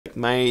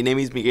My name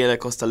is Miguel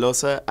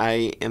Acosta-Loza.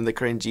 I am the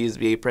current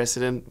GSBA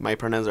president. My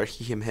pronouns are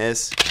he, him,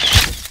 his.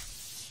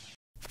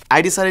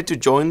 I decided to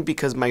join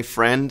because my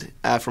friend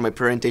from my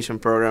pre-orientation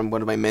program,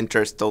 one of my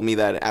mentors, told me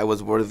that I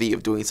was worthy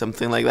of doing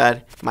something like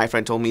that. My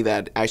friend told me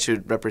that I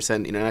should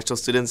represent international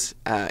students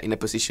in a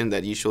position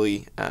that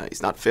usually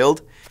is not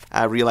filled.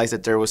 I realized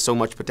that there was so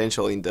much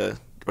potential in the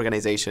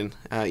organization,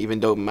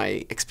 even though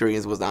my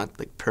experience was not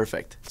like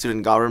perfect.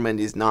 Student government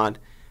is not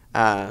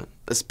a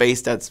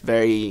space that's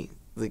very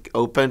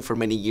open. For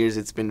many years.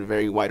 It's been a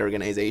very wide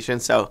organization,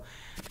 so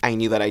I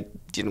knew that I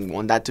didn't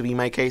want that to be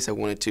my case. I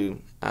wanted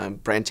to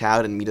branch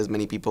out and meet as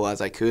many people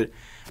as I could.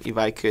 If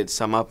I could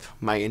sum up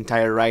my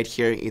entire ride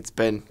here, it's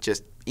been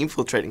just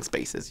infiltrating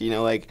spaces. You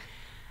know, like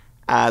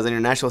as an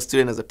international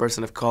student, as a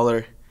person of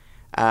color,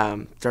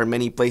 there are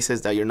many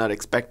places that you're not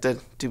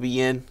expected to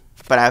be in,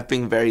 but I've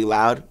been very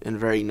loud and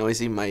very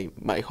noisy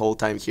my whole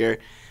time here.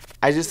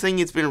 I just think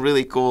it's been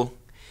really cool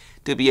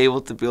to be able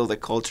to build a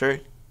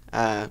culture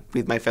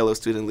with my fellow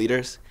student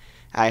leaders.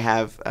 I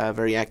have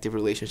very active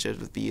relationships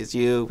with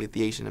BSU, with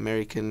the Asian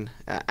American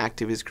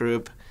activist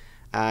group.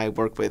 I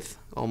work with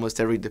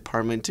almost every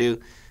department too.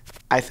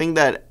 I think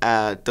that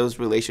those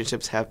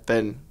relationships have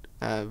been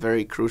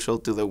very crucial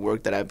to the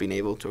work that I've been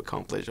able to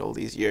accomplish all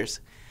these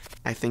years.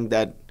 I think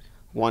that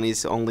one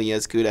is only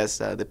as good as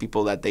the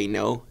people that they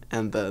know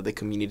and the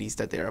communities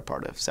that they're a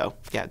part of. So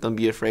yeah, don't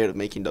be afraid of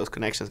making those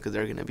connections because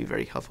they're going to be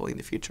very helpful in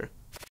the future.